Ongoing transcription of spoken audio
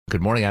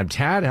Good morning, I'm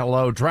Tad.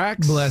 Hello,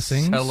 Drex.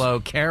 Blessings. Hello,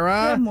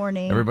 Kara. Good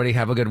morning. Everybody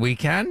have a good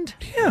weekend?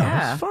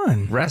 Yeah, it was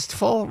fun.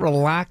 Restful,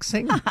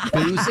 relaxing,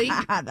 boozy?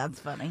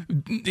 That's funny.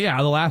 Yeah,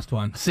 the last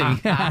one. See.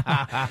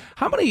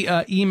 How many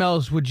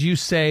emails would you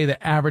say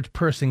the average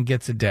person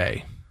gets a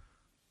day?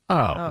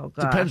 Oh,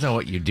 gosh. Depends on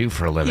what you do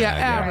for a living, Yeah, I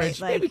guess.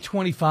 average. Right, like- maybe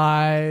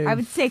 25. I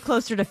would say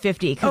closer to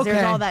 50 because Okay.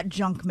 there's all that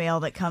junk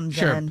mail that comes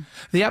Sure. in.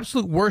 The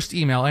absolute worst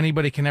email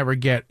anybody can ever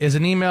get is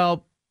an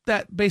email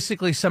that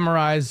basically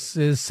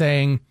summarizes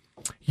saying,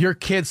 your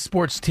kid's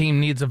sports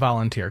team needs a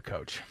volunteer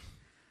coach.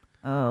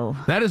 Oh.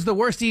 That is the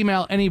worst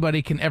email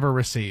anybody can ever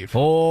receive.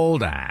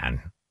 Hold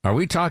on. Are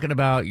we talking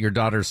about your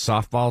daughter's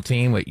softball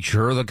team, which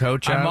you're the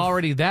coach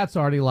of? That's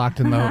already locked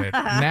and loaded.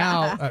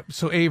 Now,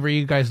 so Avery,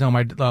 you guys know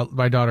my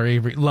daughter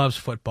Avery loves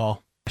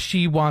football.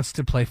 She wants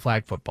to play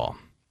flag football.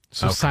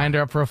 So signed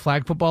her up for a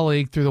flag football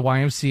league through the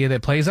YMCA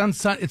that plays on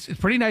it's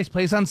pretty nice.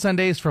 Plays on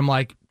Sundays from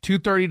like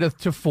 2:30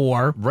 to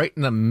 4. Right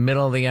in the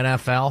middle of the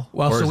NFL?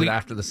 Well, or so is we- it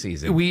after the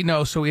season? We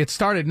know, so it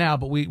started now,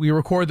 but we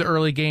record the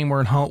early game.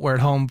 We're at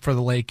home for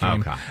the late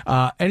game.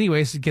 Okay.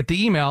 Anyways, get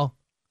the email.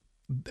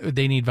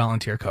 They need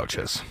volunteer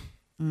coaches.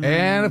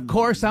 And of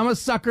course, I'm a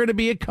sucker to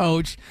be a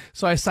coach,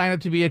 so I signed up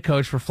to be a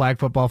coach for flag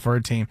football for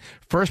a team.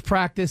 First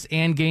practice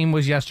and game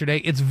was yesterday.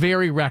 It's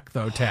very rec,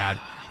 though, Tad.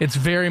 It's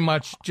very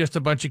much just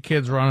a bunch of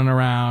kids running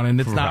around, and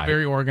it's not Right.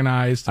 very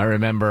organized. I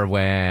remember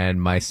when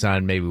my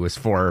son maybe was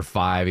 4 or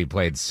 5, he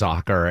played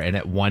soccer, and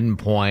at one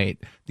point,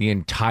 the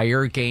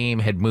entire game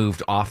had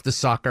moved off the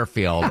soccer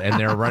field, and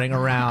they're running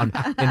around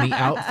in the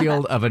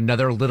outfield of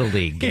another Little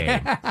League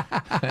game.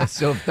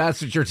 So if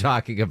that's what you're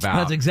talking about.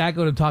 That's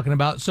exactly what I'm talking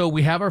about. So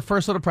we have our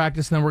first little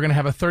practice, and then we're going to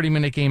have a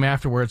 30-minute game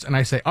afterwards. And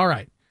I say, all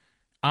right,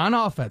 on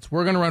offense,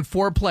 we're going to run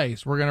 4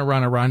 plays. We're going to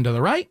run a run to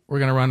the right. We're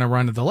going to run a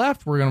run to the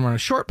left. We're going to run a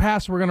short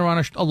pass. We're going to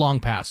run a long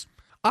pass.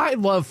 I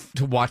love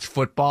to watch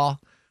football,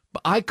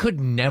 but I could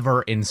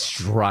never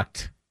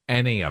instruct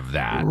any of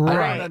that. I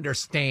Right. don't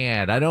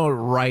understand. I don't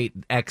write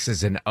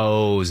X's and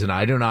O's, and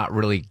I do not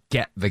really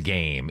get the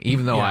game,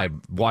 even though I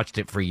watched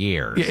it for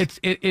years. Yeah,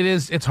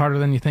 it's harder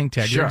than you think,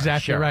 Ted. You're Sure,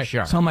 exactly sure, right.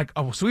 sure. So I'm like,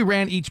 so we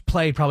ran each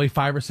play probably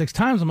 5 or 6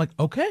 times. I'm like,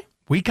 okay,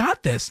 we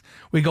got this.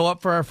 We go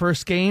up for our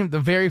first game. The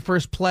very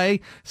first play,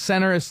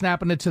 center is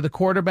snapping it to the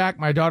quarterback.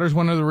 My daughter's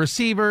one of the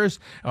receivers.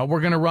 We're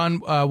going to run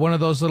one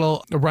of those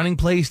little running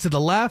plays to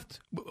the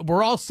left.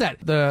 We're all set.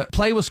 The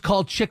play was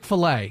called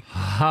Chick-fil-A.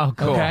 How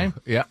cool. Okay.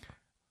 Yeah.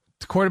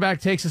 The quarterback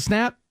takes a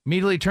snap,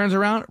 immediately turns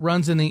around,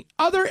 runs in the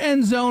other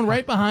end zone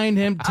right behind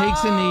him,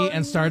 takes a knee,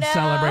 and starts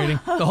celebrating.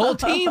 The whole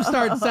team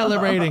starts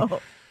celebrating.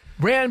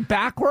 Ran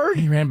backward?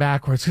 He ran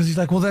backwards because he's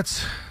like, well,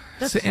 that's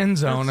the end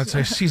zone. He's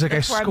like, I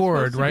that's where I'm scored,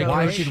 supposed to right? go,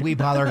 Why right? should we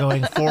bother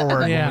going forward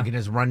when we can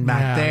just run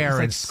back He's there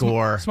like, and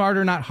score?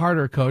 Smarter, not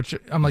harder, coach.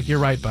 I'm like, you're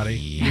right, buddy.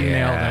 You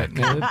Yeah, nailed it.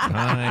 good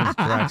times,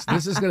 Drex.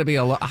 This is going to be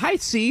a lot. I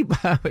see.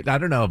 I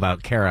don't know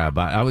about Kara,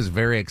 but I was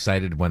very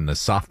excited when the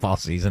softball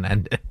season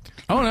ended.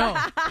 Oh, no.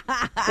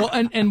 Well,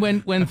 and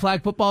when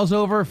flag football's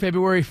over,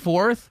 February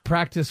 4th,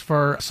 practice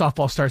for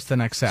softball starts the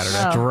next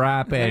Saturday.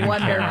 Strap in.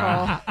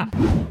 Wonderful.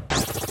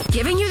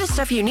 Giving you the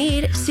stuff you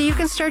need so you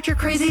can start your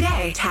crazy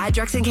day. Tad,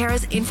 Drex, and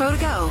Kara's Info to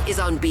Go is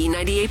on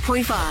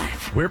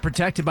B98.5. We're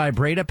protected by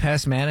Breda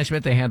Pest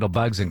Management. They handle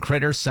bugs and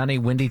critters. Sunny,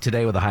 windy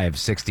today with a high of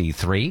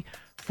 63.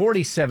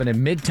 47 in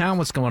Midtown.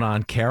 What's going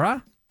on,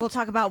 Kara? We'll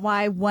talk about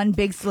why one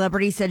big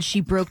celebrity said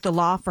she broke the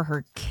law for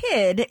her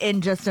kid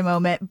in just a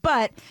moment.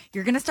 But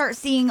you're going to start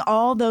seeing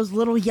all those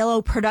little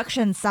yellow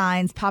production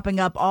signs popping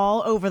up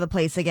all over the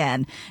place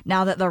again.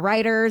 Now that the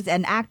writers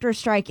and actors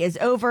strike is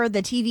over,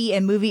 the TV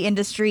and movie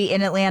industry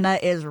in Atlanta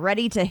is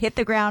ready to hit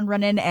the ground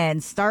running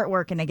and start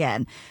working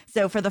again.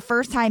 So for the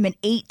first time in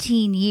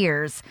 18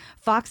 years,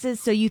 Fox's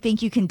So You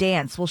Think You Can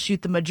Dance will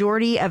shoot the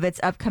majority of its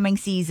upcoming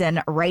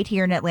season right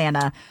here in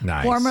Atlanta.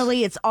 Nice.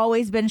 Formerly, it's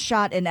always been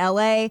shot in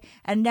L.A.,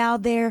 and now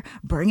they're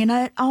bringing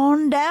it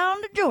on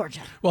down to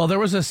Georgia. Well, there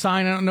was a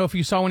sign. I don't know if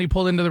you saw when you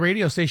pulled into the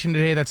radio station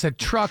today that said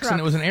trucks, and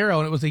it was an arrow,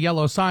 and it was a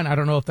yellow sign. I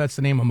don't know if that's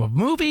the name of a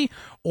movie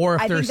or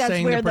if I they're think that's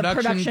saying where the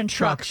production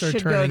trucks are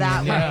should turning go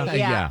that in. way.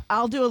 Yeah. Yeah.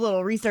 I'll do a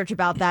little research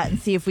about that and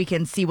see if we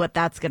can see what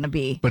that's going to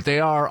be. But they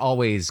are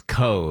always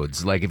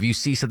codes. Like if you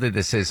see something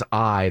that says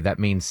I, that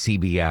means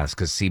CBS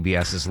because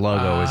CBS's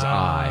logo is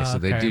I. So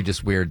they okay. do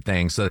just weird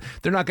things. So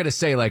they're not going to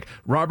say like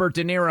Robert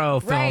De Niro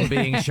film Right.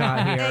 being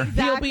shot here.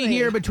 Exactly. He'll be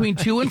here between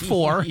 2 and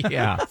 4.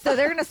 Yeah. So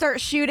they're going to start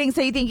shooting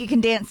So You Think You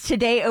Can Dance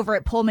today over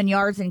at Pullman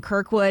Yards in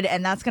Kirkwood,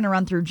 and that's going to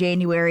run through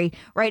January.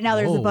 Right now,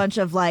 there's a bunch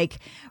of like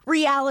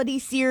reality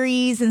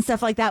series and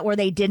stuff like that where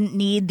they didn't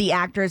need the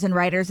actors and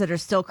writers that are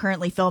still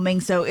currently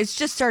filming. So it's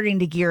just starting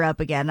to gear up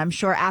again. I'm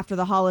sure after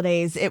the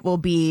holidays, it will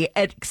be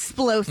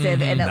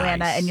explosive in Atlanta,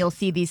 nice. and you'll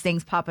see these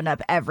things popping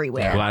up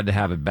everywhere. Glad to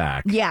have it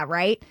back. Yeah,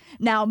 right?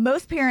 Now,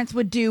 most parents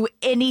would do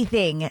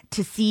anything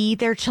to see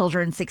their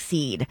children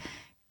succeed.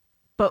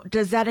 But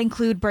does that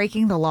include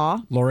breaking the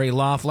law? Lori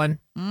Loughlin.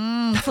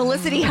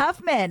 Felicity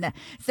Huffman.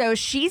 So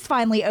she's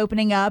finally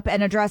opening up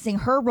and addressing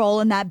her role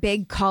in that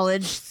big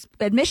college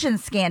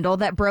admissions scandal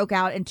that broke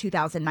out in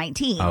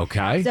 2019.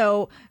 Okay.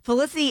 So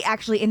Felicity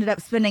actually ended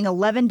up spending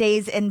 11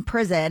 days in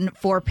prison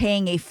for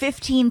paying a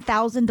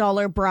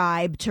 $15,000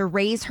 bribe to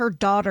raise her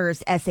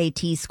daughter's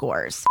SAT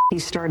scores. He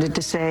started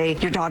to say,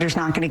 your daughter's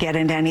not going to get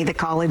into any of the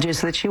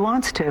colleges that she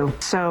wants to.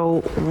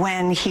 So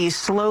when he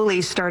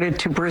slowly started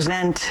to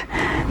present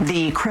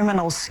the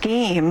criminal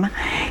scheme,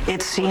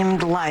 it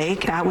seemed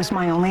like that was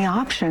my only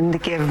option to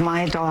give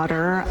my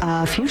daughter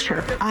a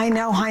future. I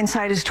know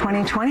hindsight is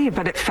 20/20,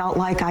 but it felt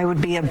like I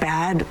would be a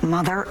bad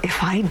mother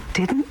if I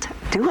didn't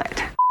do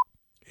it.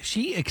 Is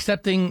she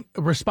accepting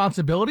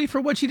responsibility for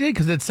what she did?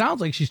 Because it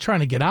sounds like she's trying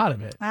to get out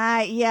of it.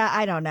 Yeah,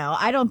 I don't know.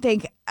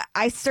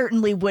 I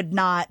certainly would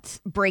not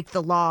break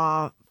the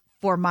law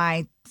for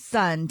my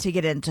son to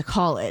get into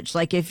college.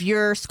 Like, if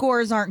your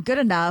scores aren't good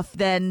enough,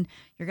 then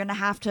you're going to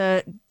have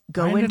to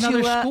go Find into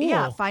another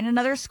school. find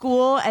another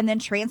school and then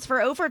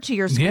transfer over to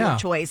your school of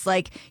choice.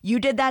 Like,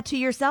 you did that to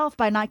yourself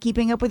by not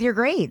keeping up with your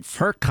grades.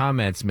 Her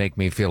comments make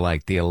me feel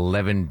like the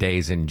 11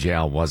 days in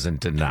jail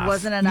wasn't enough.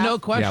 Wasn't enough. No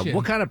question. Yeah,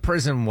 what kind of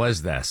prison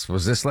was this?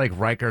 Was this like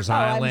Rikers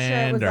Island? I'm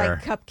sure it was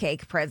or... like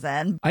cupcake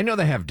prison. I know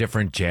they have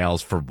different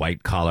jails for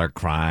white-collar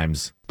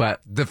crimes,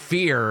 but the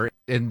fear,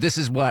 and this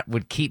is what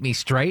would keep me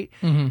straight,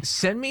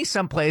 send me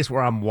someplace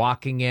where I'm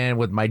walking in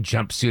with my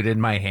jumpsuit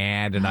in my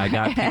hand and I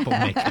got people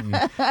making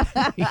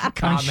On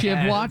comments.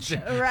 Shiv Watch.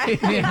 Right.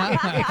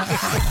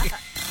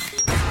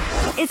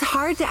 It's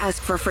hard to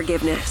ask for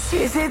forgiveness.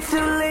 Is it too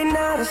late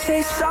now to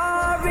say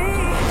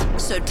sorry?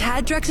 So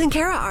Tad, Drex, and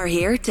Kara are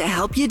here to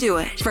help you do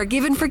it.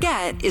 Forgive and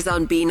Forget is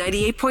on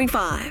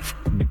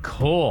B98.5.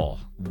 Nicole,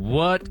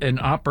 what an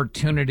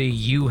opportunity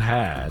you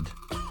had.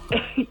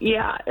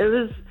 Yeah, it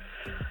was.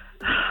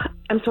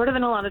 I'm sort of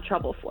in a lot of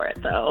trouble for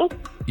it, though.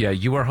 Yeah,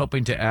 you were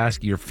hoping to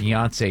ask your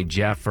fiance,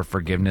 Jeff, for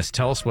forgiveness.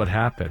 Tell us what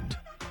happened.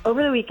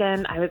 Over the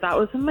weekend, I was out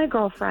with some of my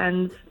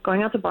girlfriends,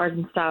 going out to bars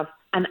and stuff,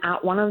 and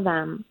at one of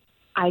them,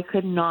 I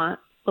could not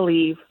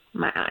believe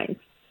my eyes.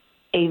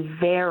 A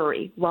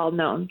very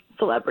well-known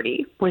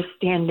celebrity was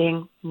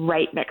standing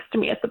right next to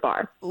me at the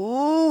bar.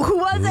 Ooh, who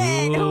was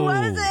it? Who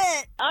was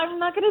it? I'm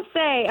not going to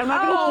say.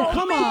 Oh,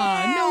 come man.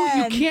 on.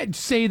 No, you can't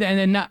say that and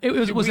then not. It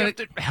was we it,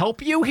 have to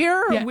help you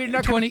here? yeah, We're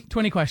not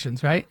 20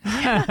 questions, right?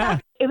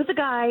 It was a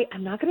guy,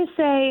 I'm not going to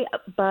say,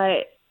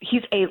 but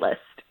he's A-list.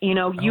 You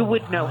know, you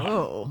would know him.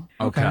 Oh.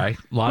 Okay.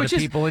 A lot Which of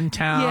is- people in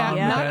town.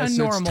 yeah, not because a it's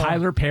normal.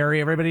 Tyler Perry.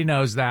 Everybody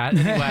knows that.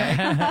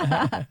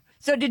 Anyway.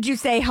 So did you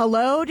say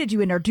hello? Did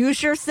you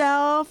introduce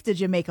yourself? Did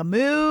you make a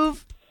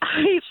move?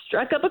 I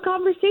struck up a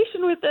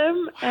conversation with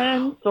him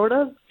and sort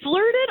of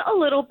flirted a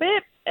little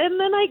bit, and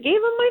then I gave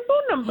him my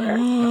phone number.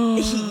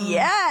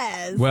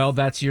 Yes. Well,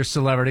 that's your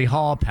celebrity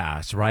hall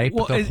pass, right?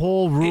 Well, but the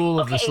whole rule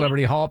of the okay.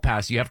 celebrity hall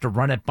pass, you have to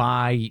run it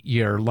by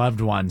your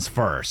loved ones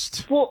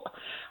first. Well,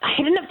 I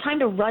didn't have time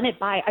to run it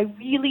by. I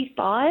really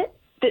thought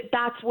that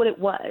that's what it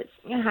was.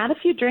 I had a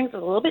few drinks, I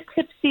was a little bit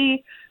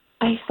tipsy.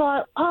 I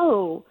thought,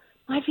 oh,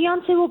 my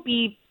fiance will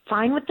be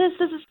fine with this.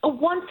 This is a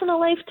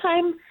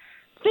once-in-a-lifetime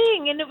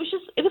thing. And it was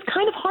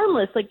kind of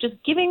harmless, like just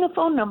giving a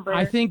phone number.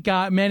 I think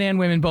men and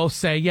women both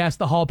say, yes,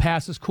 the hall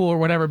pass is cool or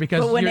whatever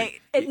because But when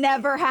it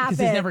never happens.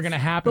 it's never going to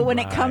happen. But when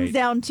it comes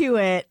down to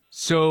it,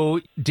 So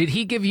did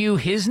he give you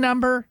his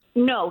number?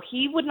 No,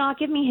 he would not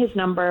give me his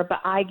number, but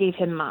I gave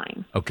him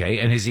mine. Okay.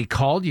 And has he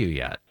called you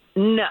yet?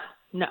 No.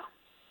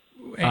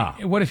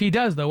 What if he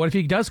does, though? What if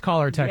he does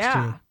call or text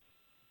Yeah. you?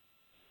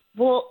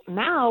 Well,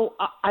 now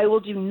I will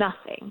do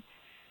nothing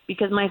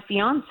because my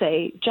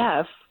fiance,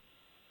 Jeff,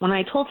 when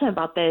I told him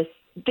about this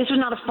was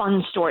not a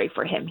fun story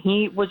for him.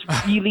 He was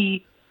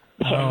really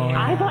pissed.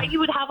 I thought he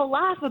would have a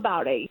laugh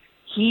about it.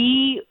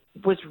 He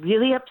was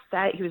really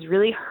upset. He was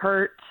really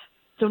hurt.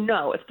 So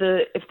no, if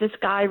this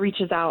guy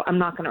reaches out, I'm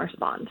not going to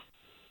respond.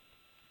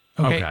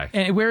 Okay.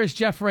 And where is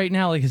Jeff right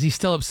now? Like, is he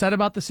still upset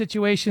about the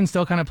situation?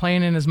 Still kind of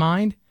playing in his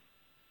mind?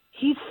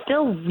 He's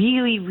still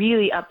really,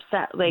 really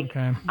upset. Like,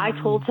 Okay. I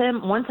told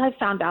him once I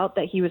found out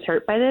that he was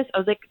hurt by this, I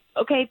was like,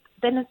 okay,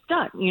 then it's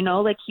done. You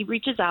know, like he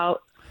reaches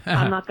out.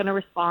 I'm not going to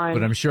respond.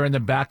 But I'm sure in the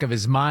back of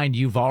his mind,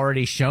 you've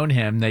already shown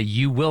him that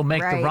you will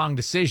make Right. the wrong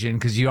decision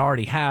because you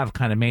already have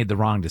kind of made the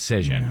wrong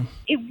decision.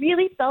 It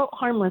really felt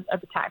harmless at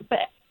the time, but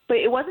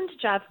it wasn't to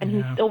Jeff, and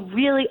he's still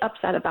really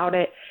upset about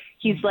it.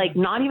 He's like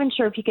not even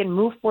sure if he can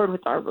move forward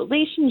with our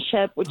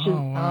relationship, which is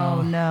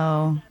oh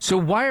no. So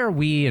why are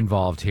we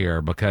involved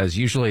here? Because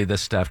usually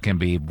this stuff can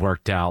be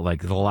worked out.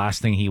 Like the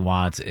last thing he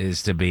wants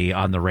is to be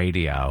on the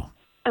radio.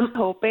 I'm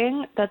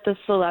hoping that the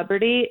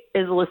celebrity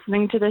is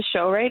listening to this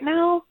show right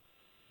now,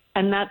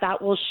 and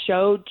that will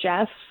show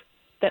Jeff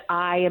that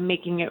I am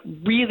making it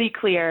really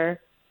clear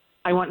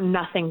I want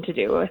nothing to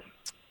do with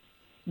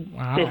this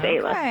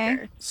A-lister.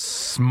 Okay.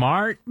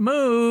 Smart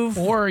move.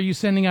 Or are you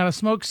sending out a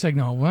smoke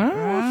signal? Well,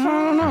 I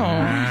don't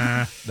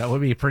know. That would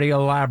be pretty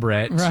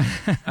elaborate.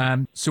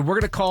 Right. So we're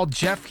going to call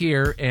Jeff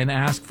here and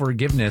ask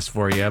forgiveness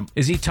for you.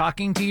 Is he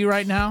talking to you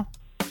right now?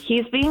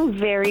 He's being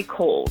very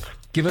cold.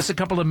 Give us a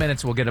couple of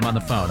minutes. We'll get him on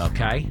the phone,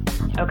 okay?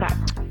 Okay.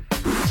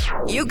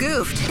 You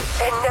goofed,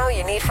 and now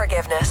you need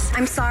forgiveness.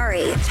 I'm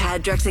sorry.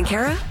 Tad, Drex, and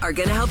Kara are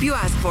going to help you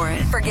ask for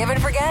it. Forgive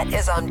and Forget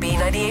is on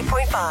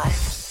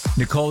B98.5.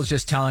 Nicole's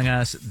just telling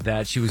us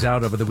that she was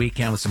out over the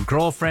weekend with some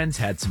girlfriends,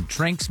 had some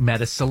drinks, met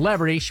a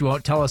celebrity. She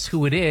won't tell us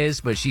who it is,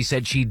 but she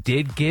said she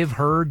did give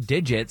her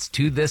digits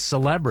to this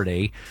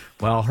celebrity.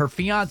 Well, her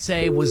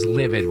fiance was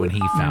livid when he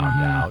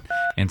found out.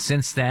 And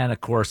since then, of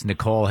course,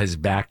 Nicole has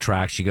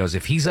backtracked. She goes,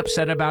 if he's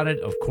upset about it,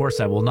 of course,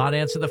 I will not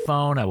answer the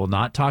phone. I will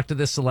not talk to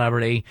this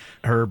celebrity.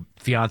 Her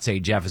fiance,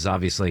 Jeff, is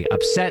obviously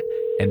upset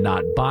and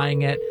not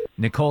buying it.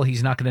 Nicole,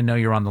 he's not going to know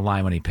you're on the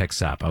line when he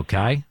picks up,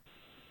 okay?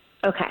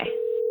 Okay.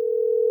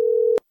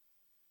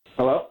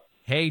 Hello?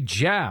 Hey,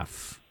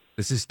 Jeff.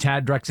 This is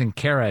Tad, Drex, and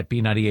Kara at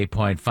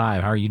B98.5.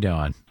 How are you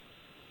doing?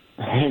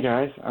 Hey,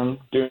 guys. I'm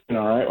doing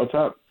all right. What's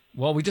up?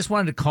 Well, we just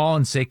wanted to call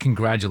and say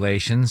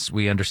congratulations.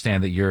 We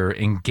understand that you're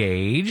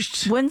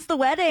engaged. When's the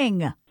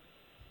wedding?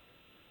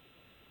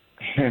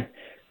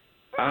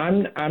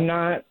 I'm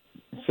not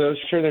so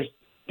sure there's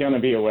going to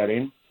be a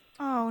wedding.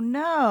 Oh,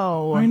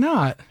 no. Why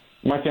not?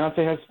 My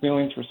fiance has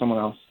feelings for someone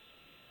else.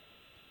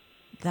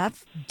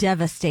 That's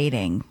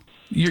devastating.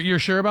 You're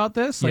sure about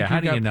this? Yeah, how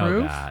do got you know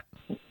proof? that?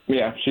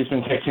 Yeah, she's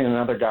been texting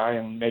another guy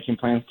and making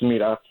plans to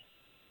meet up.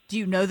 Do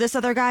you know this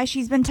other guy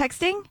she's been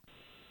texting?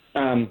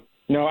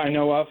 No, I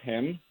know of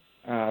him,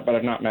 but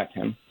I've not met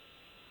him.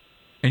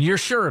 And you're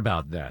sure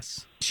about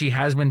this? She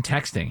has been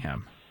texting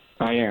him.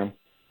 I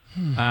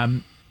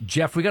am.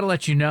 Jeff, we got to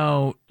let you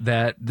know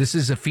that this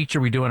is a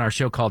feature we do in our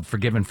show called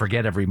Forgive and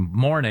Forget every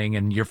morning,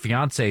 and your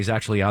fiance is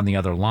actually on the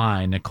other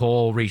line.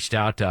 Nicole reached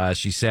out to us.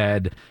 She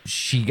said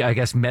she, I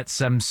guess, met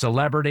some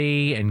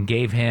celebrity and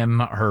gave him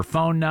her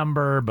phone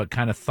number, but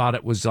kind of thought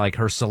it was like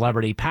her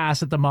celebrity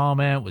pass at the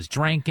moment, was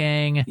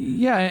drinking.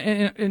 Yeah,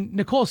 and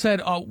Nicole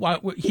said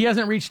he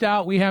hasn't reached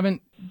out. We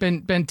haven't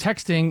been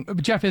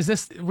texting. Jeff,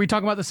 are we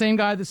talking about the same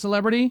guy, the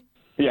celebrity?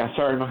 Yeah,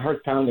 sorry, my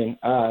heart's pounding.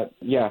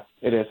 Yeah,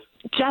 it is.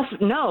 Jeff,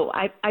 no,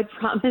 I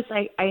promise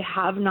I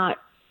have not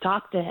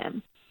talked to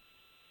him.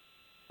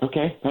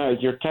 Okay,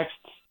 your texts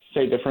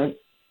say different.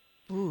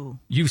 Ooh.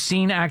 You've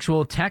seen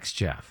actual text,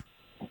 Jeff?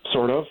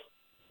 Sort of.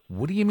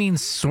 What do you mean,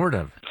 sort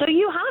of? So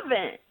you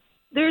haven't.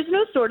 There's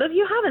no sort of.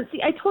 You haven't.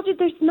 See, I told you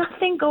there's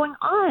nothing going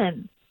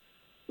on.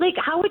 Like,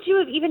 how would you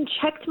have even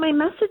checked my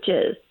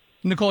messages?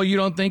 Nicole, you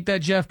don't think that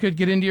Jeff could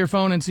get into your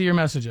phone and see your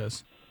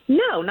messages?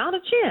 No, not a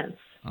chance.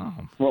 Oh.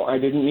 Well, I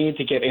didn't need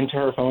to get into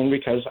her phone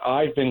because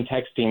I've been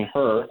texting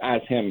her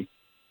as him.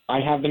 I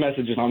have the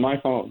messages on my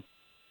phone.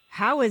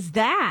 How is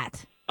that?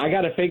 I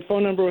got a fake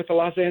phone number with the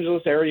Los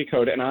Angeles area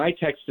code, and I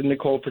texted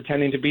Nicole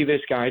pretending to be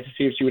this guy to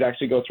see if she would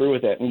actually go through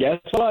with it. And guess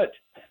what?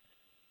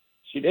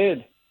 She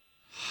did.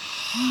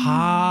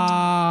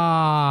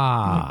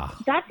 Ah.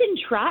 That's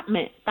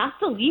entrapment. That's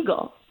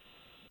illegal.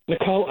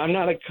 Nicole, I'm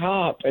not a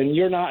cop, and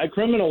you're not a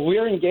criminal.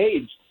 We're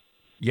engaged.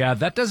 Yeah,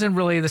 that doesn't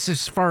really, this is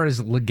as far as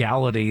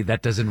legality,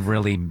 that doesn't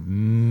really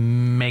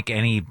make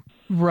any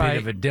bit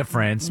of a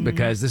difference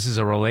because this is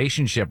a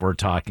relationship we're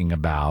talking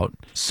about.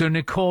 So,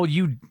 Nicole,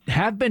 you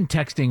have been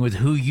texting with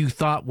who you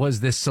thought was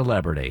this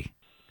celebrity.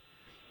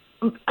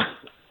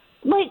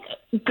 Like,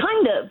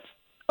 kind of.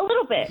 A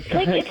little bit.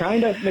 Like,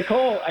 Kind of.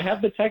 Nicole, I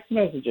have the text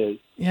messages.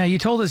 Yeah, you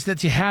told us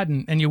that you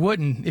hadn't and you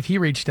wouldn't if he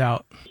reached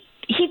out.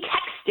 he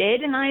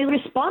texted and I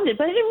responded,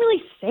 but I didn't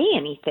really say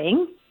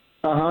anything.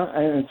 Uh-huh.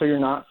 And so you're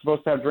not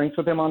supposed to have drinks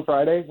with him on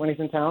Friday when he's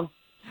in town?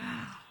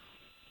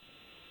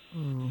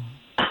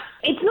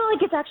 It's not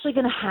like it's actually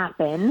going to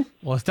happen.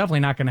 Well, it's definitely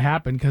not going to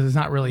happen because it's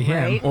not really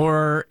him. Right.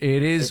 Or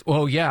it is,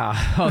 well,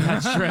 yeah. Oh,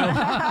 that's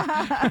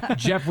true.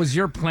 Jeff, was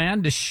your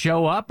plan to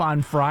show up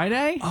on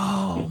Friday?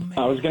 Oh, man.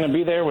 I was going to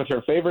be there with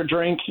her favorite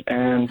drink,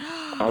 and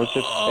I was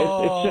just,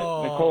 it's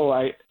just, Nicole,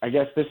 I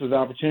guess this is the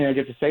opportunity I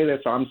get to say this.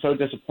 I'm so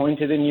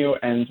disappointed in you,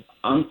 and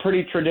I'm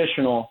pretty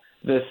traditional.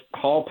 This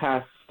hall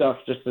pass stuff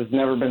just has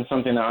never been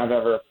something that I've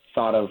ever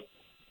thought of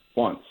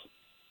once.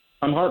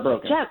 I'm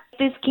heartbroken. Jeff,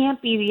 this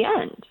can't be the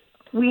end.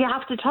 We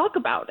have to talk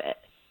about it.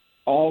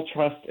 All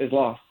trust is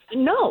lost.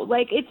 No,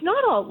 like, it's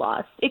not all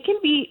lost. It can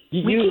be,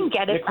 we can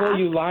get it Nicole, back.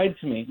 you lied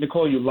to me.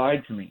 Nicole, you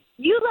lied to me.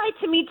 You lied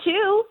to me,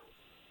 too.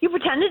 You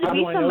pretended to How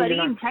be do I know somebody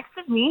you're not- and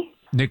texted me.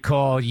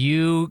 Nicole,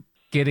 you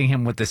getting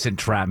him with this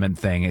entrapment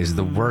thing is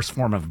the worst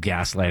form of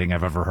gaslighting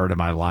I've ever heard in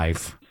my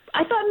life.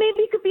 I thought maybe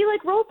it could be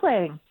like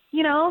role-playing,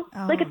 you know,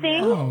 like a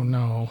thing. Oh,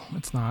 no,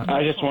 it's not.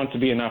 I just want to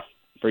be enough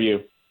for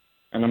you,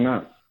 and I'm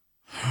not.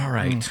 All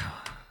right.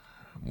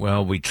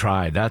 Well, we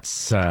tried.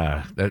 That's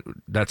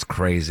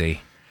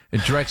crazy.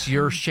 And Drex,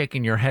 you're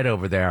shaking your head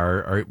over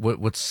there.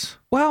 What's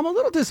Well, I'm a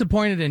little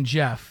disappointed in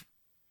Jeff.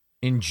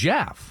 in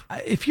Jeff?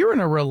 If you're in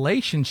a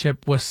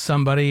relationship with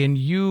somebody and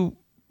you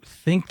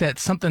think that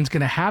something's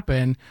going to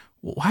happen,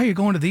 why are you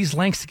going to these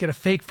lengths to get a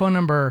fake phone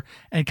number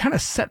and kind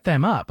of set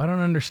them up? I don't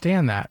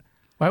understand that.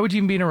 Why would you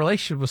even be in a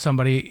relationship with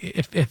somebody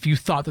if you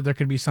thought that there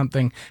could be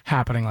something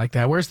happening like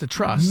that? Where's the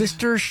trust?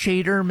 Mr.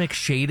 Shader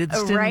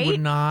McShadedston Right? would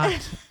not.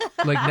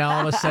 Like now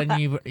all of a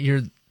sudden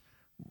you're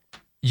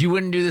You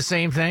wouldn't do the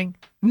same thing?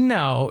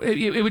 No,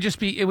 it would just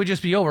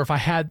be over if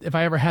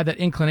I ever had that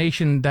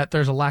inclination that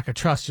there's a lack of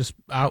trust, just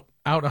out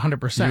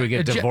 100%. You would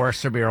get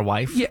divorced from your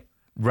wife? Yeah.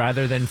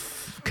 Rather than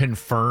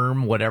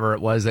confirm whatever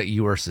it was that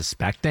you were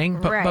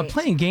suspecting? But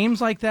playing games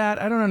like that,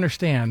 I don't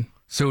understand.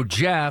 So,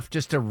 Jeff,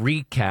 just to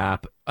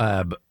recap,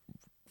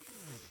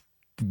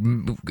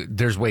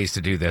 there's ways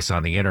to do this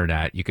on the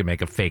internet. You can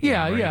make a fake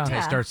number.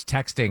 He starts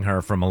texting her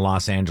from a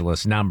Los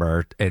Angeles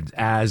number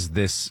as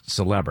this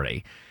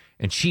celebrity.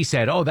 And she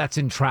said, oh, that's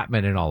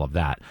entrapment and all of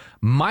that.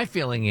 My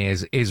feeling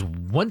is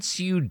once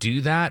you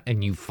do that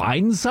and you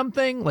find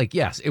something, like,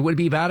 yes, it would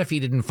be bad if he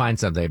didn't find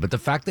something. But the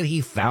fact that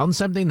he found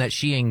something, that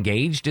she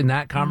engaged in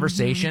that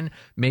conversation,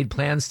 made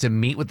plans to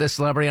meet with this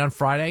celebrity on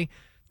Friday,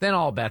 then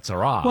all bets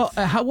are off. Well,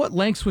 what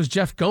lengths was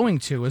Jeff going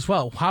to as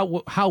well?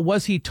 How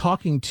was he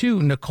talking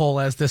to Nicole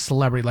as this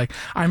celebrity? Like,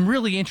 I'm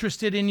really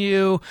interested in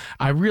you.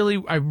 I really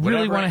want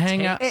to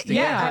hang out.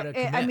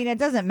 I mean, it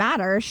doesn't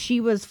matter.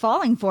 She was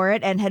falling for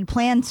it and had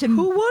planned to.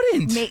 Who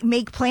wouldn't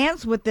make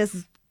plans with this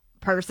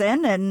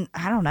person? And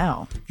I don't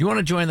know. You want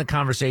to join the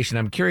conversation?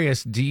 I'm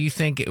curious. Do you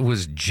think it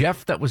was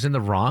Jeff that was in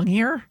the wrong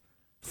here?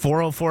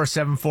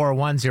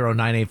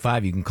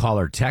 404-741-0985. You can call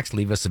or text.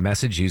 Leave us a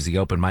message. Use the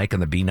open mic on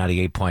the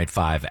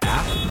B98.5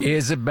 app.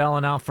 Isabel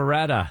and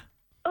Alpharetta.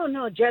 Oh,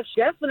 no, Jeff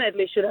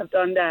definitely should have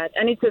done that.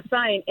 And it's a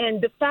sign.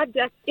 And the fact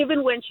that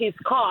even when she's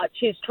caught,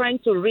 she's trying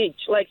to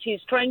reach, like she's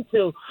trying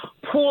to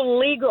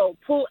pull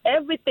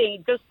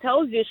everything, just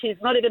tells you she's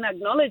not even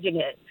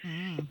acknowledging it.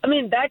 I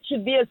mean, that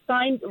should be a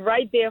sign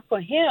right there for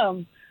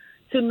him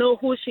to know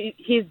who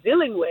he's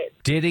dealing with.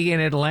 Diddy in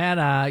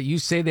Atlanta, you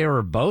say they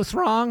were both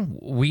wrong?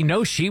 We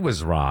know she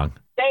was wrong.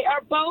 They are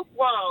both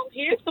wrong.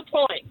 Here's the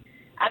point.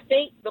 I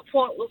think the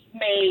point was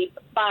made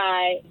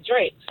by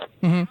Drex.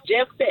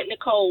 Jeff set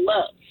Nicole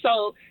up.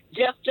 So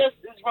Jeff just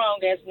as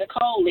wrong as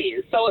Nicole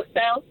is. So it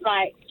sounds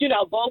like,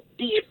 both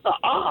deeds are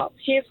off.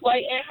 His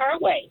way and her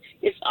way.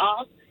 It's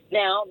off.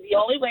 Now, the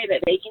only way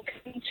that they can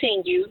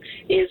continue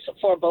is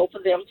for both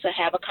of them to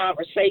have a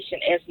conversation,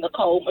 as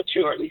Nicole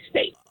maturely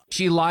states.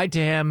 She lied to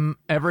him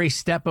every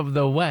step of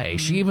the way.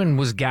 She even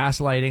was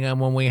gaslighting him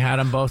when we had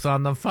them both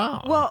on the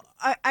phone. Well,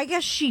 I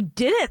guess she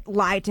didn't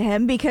lie to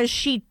him because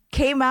she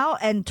came out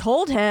and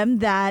told him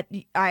that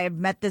I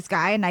met this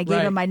guy and I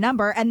gave him my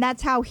number. And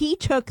that's how he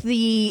took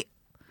it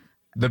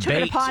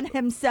upon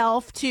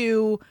himself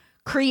to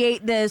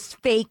create this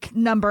fake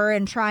number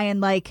and try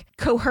and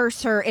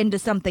coerce her into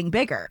something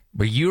bigger.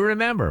 But you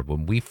remember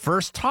when we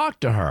first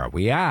talked to her,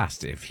 we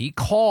asked if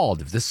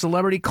this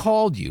celebrity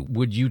called you,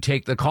 would you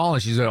take the call?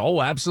 And she said,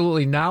 oh,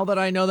 absolutely. Now that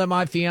I know that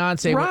my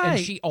fiance, and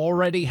she'd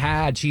already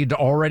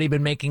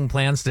been making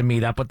plans to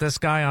meet up with this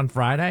guy on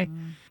Friday.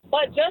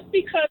 But just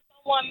because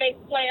someone makes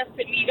plans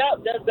to meet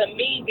up doesn't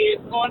mean there's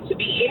going to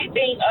be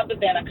anything other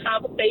than a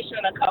conversation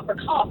and a cup of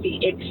coffee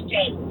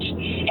exchange.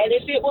 And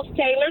if it was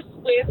Taylor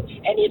Swift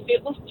and if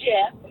it was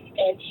Jeff,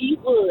 and he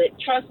would,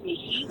 trust me,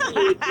 he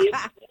would give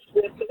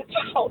Swift to the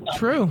phone number.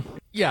 True.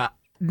 Yeah,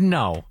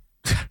 no.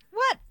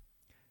 What?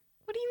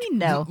 What do you mean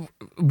no?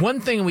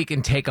 One thing we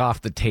can take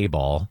off the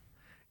table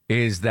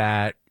is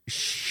that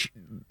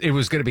it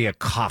was going to be a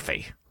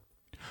coffee.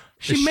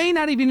 She may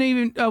not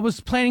even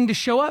was planning to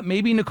show up.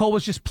 Maybe Nicole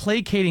was just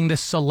placating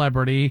this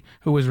celebrity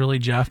who was really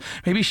Jeff.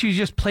 Maybe she was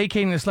just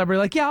placating the celebrity,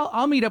 like, yeah,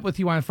 I'll meet up with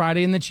you on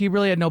Friday, and then she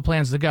really had no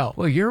plans to go.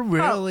 Well, you're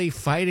really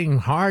fighting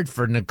hard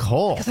for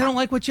Nicole. Because I don't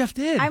like what Jeff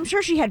did. I'm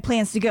sure she had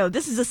plans to go.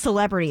 This is a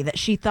celebrity that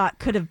she thought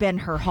could have been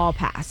her hall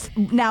pass.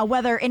 Now,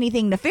 whether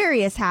anything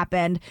nefarious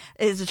happened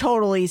is a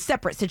totally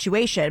separate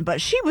situation,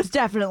 but she was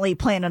definitely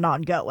planning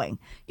on going.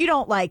 You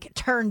don't,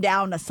 turn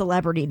down a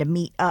celebrity to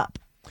meet up.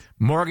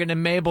 Morgan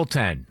and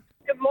Mableton.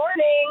 Good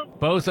morning.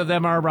 Both of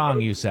them are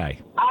wrong, you say?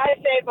 I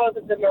say both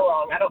of them are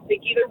wrong. I don't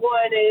think either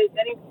one is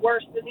any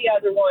worse than the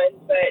other one,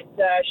 but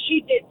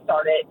she did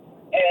start it,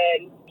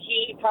 and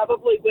he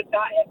probably would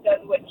not have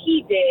done what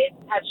he did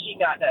had she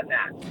not done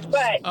that.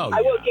 But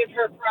I will give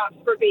her props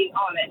for being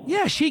honest.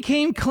 Yeah, she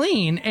came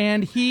clean,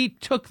 and he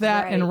took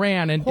that and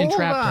ran and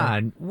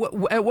trapped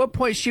her. At what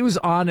point she was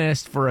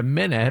honest for a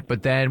minute,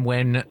 but then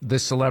when the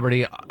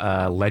celebrity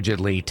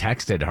allegedly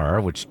texted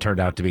her, which turned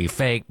out to be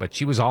fake, but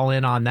she was all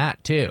in on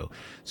that too.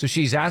 So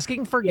she's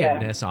asking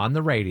forgiveness on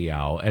the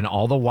radio, and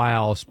all the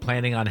while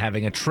planning on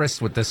having a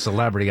tryst with this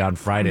celebrity on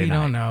Friday night.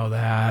 We don't know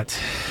that.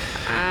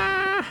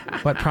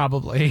 But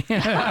probably.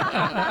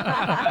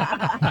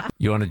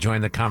 You want to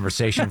join the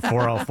conversation?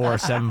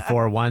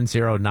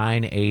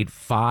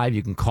 404-741-0985.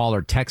 You can call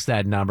or text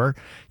that number.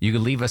 You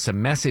can leave us a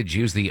message.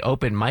 Use the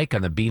open mic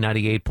on the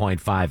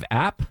B98.5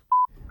 app.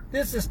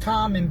 This is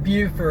Tom in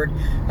Buford.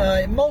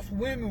 Most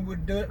women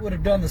would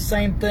have done the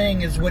same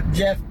thing as what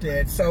Jeff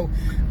did. So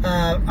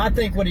I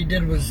think what he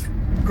did was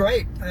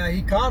great.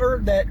 He caught her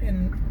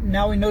and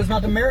now he knows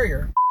not to marry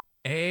her.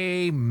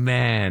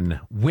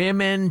 Amen.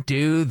 Women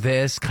do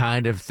this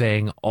kind of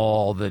thing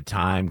all the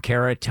time.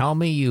 Kara, tell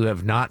me you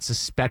have not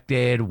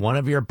suspected one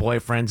of your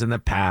boyfriends in the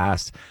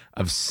past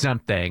of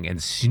something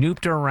and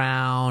snooped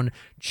around,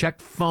 checked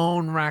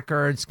phone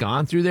records,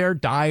 gone through their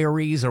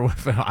diaries, or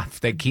if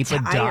they keep a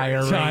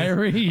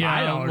diary. Yeah,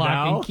 I don't lock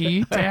know. and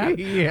key tab.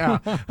 Yeah.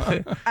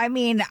 I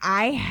mean,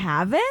 I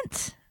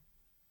haven't.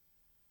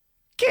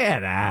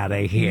 Get out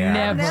of here.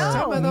 Never.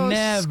 Some of those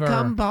Never.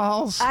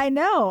 scumballs. I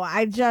know.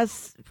 I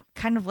just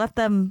kind of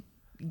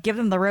give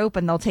them the rope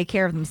and they'll take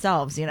care of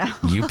themselves, you know?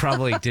 You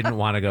probably didn't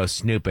want to go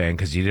snooping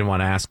because you didn't want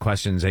to ask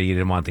questions that you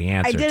didn't want the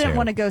answer I to. didn't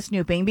want to go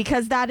snooping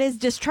because that is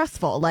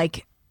distrustful.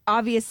 Like,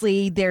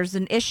 obviously, there's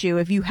an issue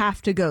if you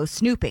have to go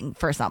snooping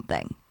for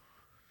something.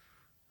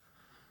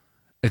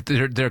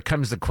 There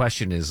comes the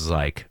question is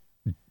like,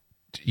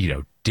 you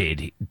know,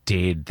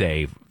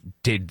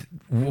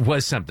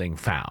 was something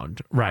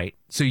found, right?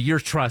 So you're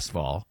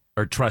trustful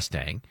or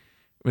trusting,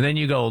 and then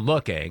you go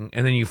looking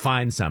and then you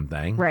find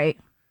something. Right.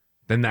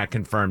 Then that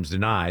confirms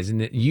denies.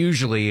 And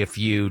usually if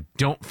you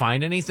don't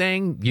find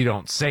anything, you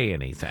don't say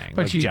anything.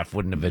 But like Jeff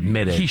wouldn't have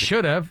admitted. He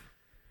should have.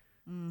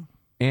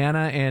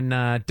 Anna and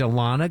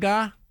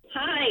Delanaga?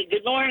 Hi,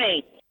 good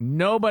morning.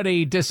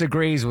 Nobody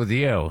disagrees with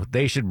you.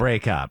 They should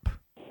break up.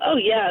 Oh,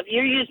 yeah, if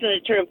you're using the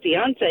term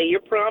fiance,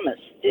 you're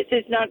promised. This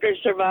is not going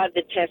to survive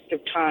the test of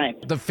time.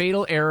 The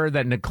fatal error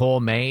that Nicole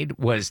made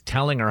was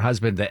telling her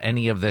husband that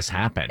any of this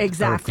happened.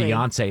 Exactly. Her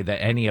fiance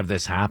that any of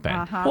this happened.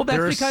 Uh-huh. Well, that's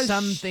there are because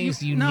some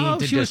things you no, need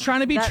to she was just... trying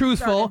to be That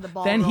truthful. started the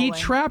ball Then he rolling.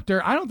 trapped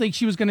her. I don't think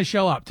she was going to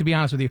show up, to be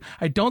honest with you.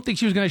 I don't think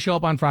she was going to show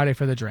up on Friday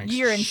for the drinks.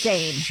 You're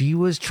insane. She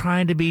was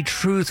trying to be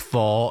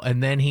truthful,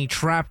 and then he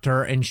trapped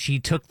her, and she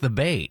took the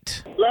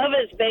bait. Love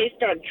is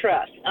based on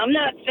trust. I'm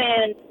not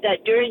saying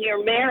that during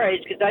your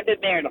marriage, because I've been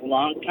married a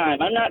long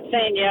time, I'm not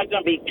saying you're not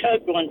going to be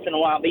tugged once in a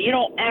while, but you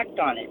don't act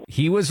on it.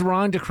 He was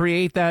wrong to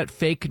create that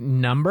fake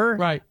number.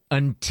 Right.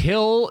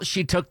 Until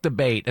she took the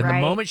bait. And Right.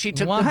 the moment she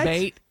took What? the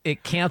bait,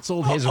 it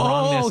canceled his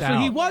wrongness so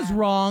out. he was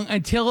wrong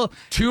until...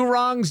 Two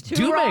wrongs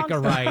do wrongs. make a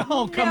right.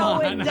 Oh, come No,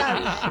 on. it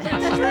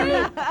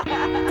doesn't.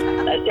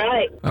 That's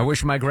right. I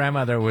wish my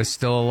grandmother was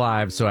still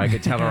alive so I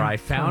could tell her I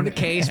found a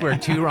case where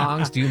two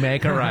wrongs do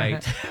make a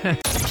right.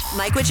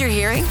 Like what you're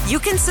hearing? You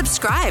can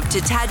subscribe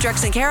to Tad,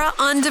 Drex, and Kara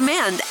on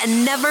demand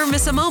and never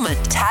miss a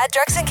moment. Tad,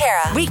 Drex, and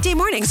Kara. Weekday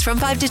mornings from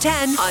 5 to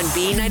 10 on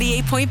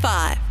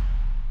B98.5.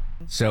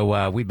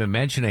 So we've been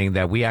mentioning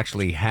that we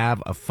actually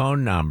have a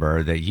phone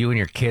number that you and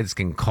your kids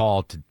can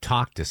call to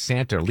talk to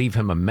Santa or leave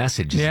him a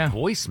message, his Yeah.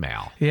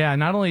 voicemail. Yeah,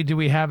 not only do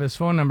we have his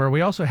phone number,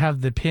 we also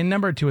have the PIN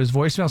number to his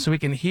voicemail so we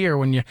can hear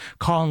when you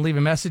call and leave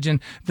a message.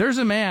 And there's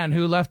a man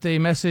who left a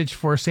message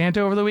for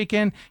Santa over the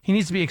weekend. He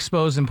needs to be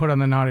exposed and put on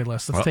the naughty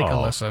list. Let's take a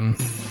listen.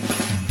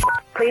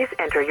 Please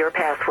enter your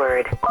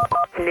password.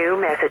 New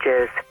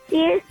messages.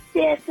 Dear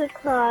Santa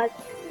Claus,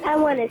 I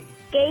want a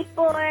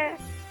skateboard.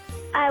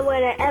 I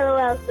want an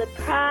LOL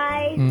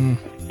surprise.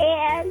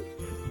 And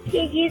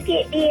can you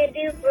get me a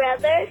new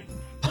brother?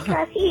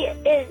 Because he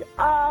is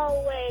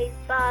always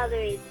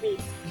bothering me.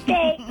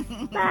 Thanks.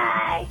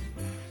 Bye.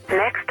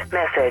 Next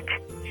message.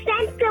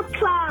 Santa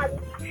Claus,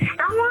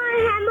 I want a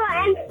hammer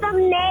and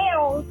some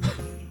nails.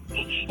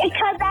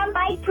 Because I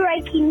like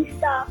breaking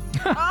stuff.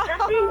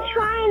 I've been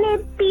trying to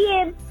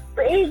be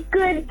a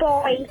good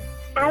boy.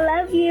 I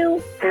love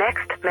you.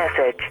 Next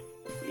message.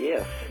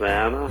 Yes,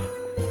 Santa.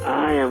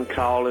 I am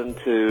calling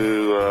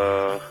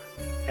to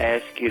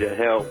ask you to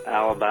help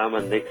Alabama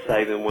and Nick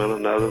Saban win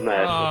another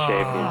national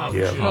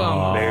championship.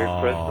 Merry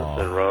Christmas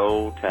and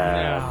roll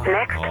tide.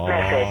 Next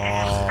message.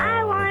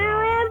 I want a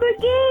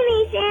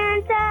Lamborghini,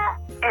 Santa.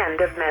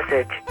 End of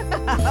message.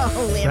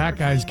 That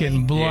guy's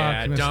getting blocked,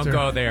 Yeah, don't mister.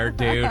 go there,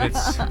 dude.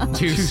 It's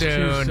too soon.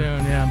 Too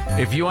soon, yeah.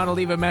 If you want to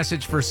leave a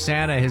message for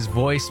Santa, his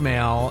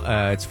voicemail,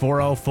 it's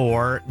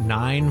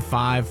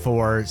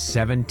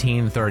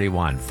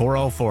 404-954-1731.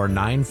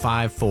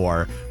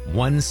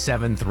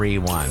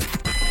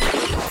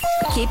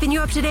 404-954-1731. Keeping you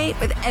up to date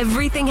with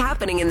everything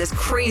happening in this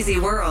crazy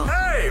world.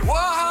 Hey, what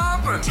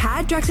happened?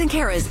 Tad, Drex, and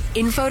Kara's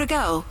Info to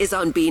Go is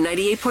on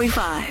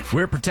B98.5.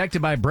 We're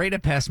protected by Breda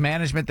Pest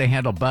Management. They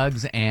handle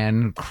bugs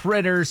and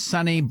critters.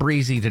 Sunny,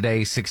 breezy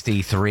today,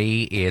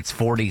 63. It's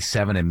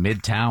 47 in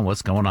Midtown.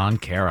 What's going on,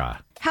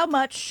 Kara? How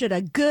much should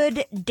a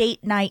good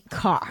date night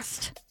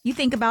cost? You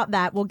think about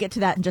that. We'll get to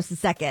that in just a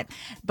second.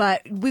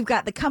 But we've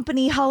got the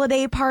company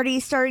holiday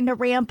party starting to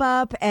ramp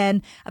up.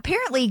 And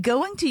apparently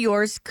going to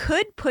yours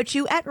could put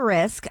you at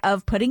risk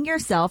of putting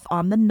yourself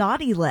on the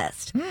naughty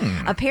list.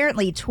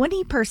 Apparently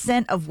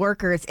 20% of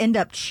workers end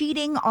up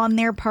cheating on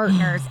their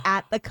partners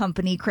at the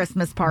company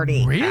Christmas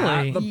party.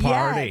 Really? At the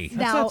party. Yes.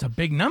 Now, That's a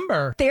big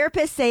number.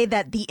 therapists say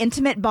that the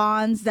intimate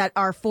bonds that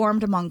are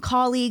formed among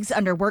colleagues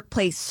under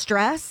workplace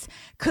stress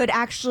could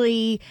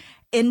actually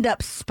end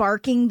up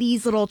sparking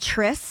these little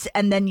trysts,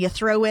 and then you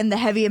throw in the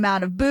heavy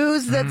amount of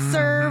booze that's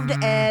served,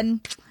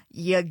 and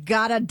you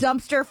got a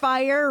dumpster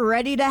fire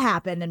ready to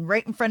happen and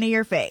right in front of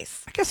your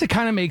face. I guess it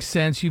kind of makes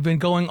sense. You've been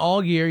going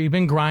all year. You've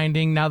been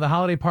grinding. Now the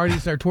holiday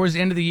parties are towards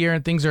the end of the year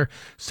and things are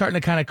starting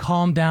to kind of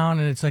calm down.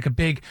 And it's like a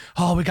big,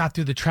 we got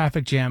through the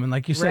traffic jam. And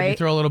like you said, you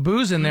throw a little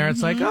booze in there.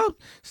 It's like,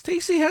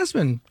 Stacey has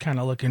been kind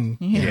of looking.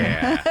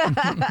 Yeah.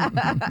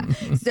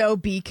 So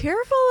be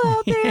careful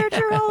out there at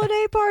your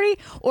holiday party,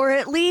 or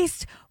at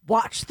least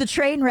watch the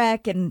train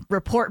wreck and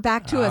report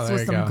back to us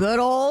with some good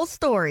old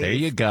stories. There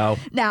you go.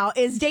 Now,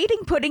 is dating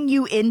putting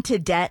you into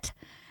debt?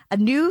 A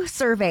new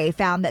survey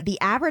found that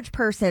the average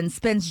person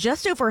spends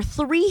just over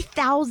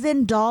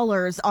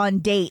 $3,000 on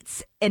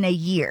dates in a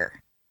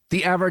year.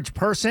 The average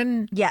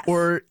person? Yes.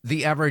 Or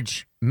the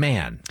average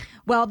man?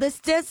 Well, this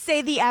does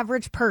say the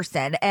average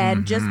person,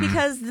 and just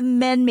because the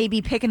men may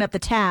be picking up the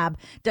tab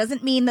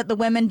doesn't mean that the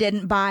women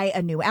didn't buy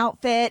a new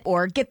outfit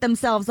or get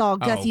themselves all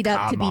gussied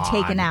up to be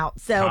taken out.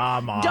 So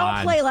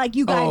don't play like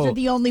you guys are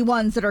the only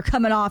ones that are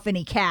coming off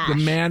any cash. The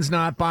man's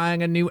not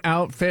buying a new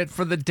outfit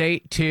for the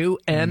date too,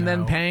 and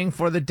then paying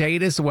for the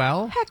date as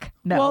well? Heck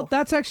no. Well,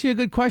 that's actually a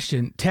good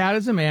question. Tad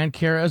is a man,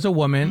 Kara is a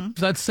woman.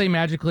 Let's say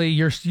magically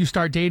you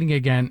start dating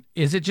again.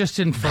 Is it just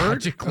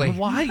inferred? Magically.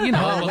 Why?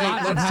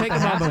 Let's take a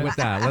moment with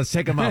that. Let's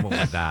take a moment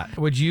with that.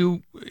 Would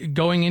you,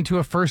 going into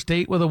a first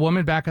date with a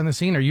woman back on the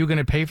scene, are you going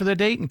to pay for the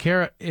date? And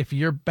Kara, if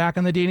you're back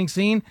on the dating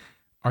scene,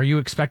 are you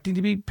expecting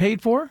to be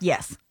paid for?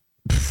 Yes.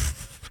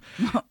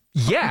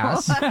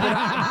 Yes,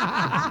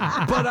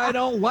 but I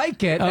don't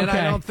like it, and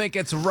I don't think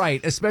it's right,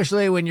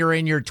 especially when you're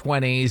in your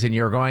 20s and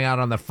you're going out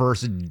on the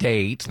first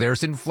date.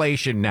 There's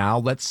inflation now.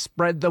 Let's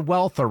spread the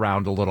wealth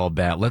around a little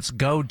bit. Let's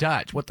go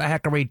Dutch. What the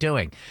heck are we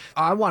doing?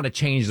 I want to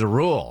change the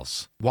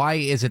rules. Why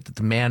is it that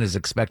the man is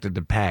expected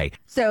to pay?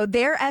 So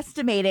they're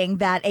estimating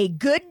that a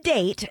good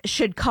date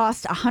should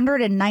cost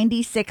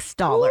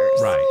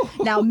 $196. Right.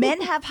 Now,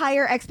 men have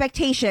higher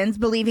expectations,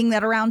 believing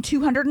that around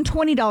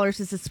 $220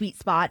 is a sweet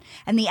spot,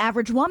 and the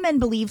average woman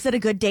believes that a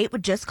good date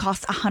would just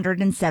cost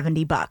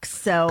 $170.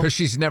 So, because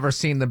she's never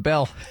seen the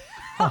bill.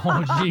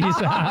 Oh, jeez.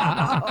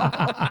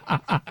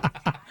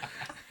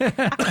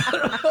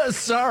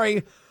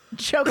 Sorry.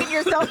 Choking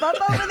yourself up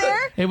over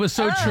there? It was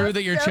so true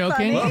that you're choking.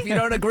 Funny. Well, if you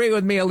don't agree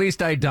with me, at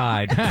least I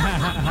died.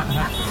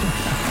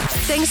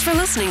 Thanks for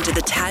listening to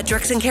the Tad,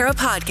 Drex, and Kara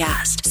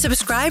podcast.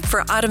 Subscribe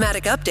for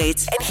automatic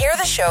updates and hear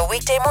the show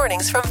weekday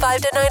mornings from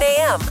 5 to 9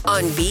 a.m.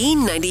 on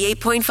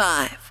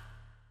B98.5.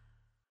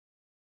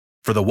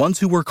 For the ones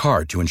who work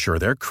hard to ensure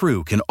their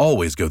crew can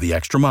always go the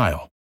extra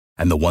mile,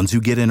 and the ones who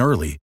get in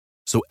early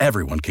so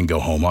everyone can go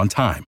home on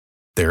time,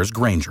 there's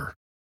Grainger,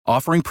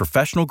 offering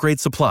professional-grade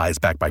supplies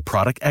backed by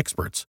product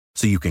experts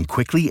so you can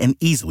quickly and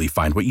easily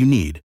find what you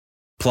need.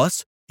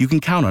 Plus, you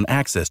can count on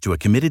access to a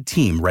committed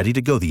team ready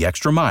to go the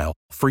extra mile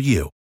for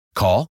you.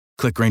 Call,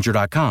 click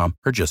Grainger.com,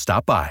 or just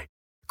stop by.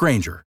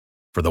 Grainger,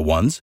 for the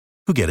ones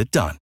who get it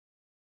done.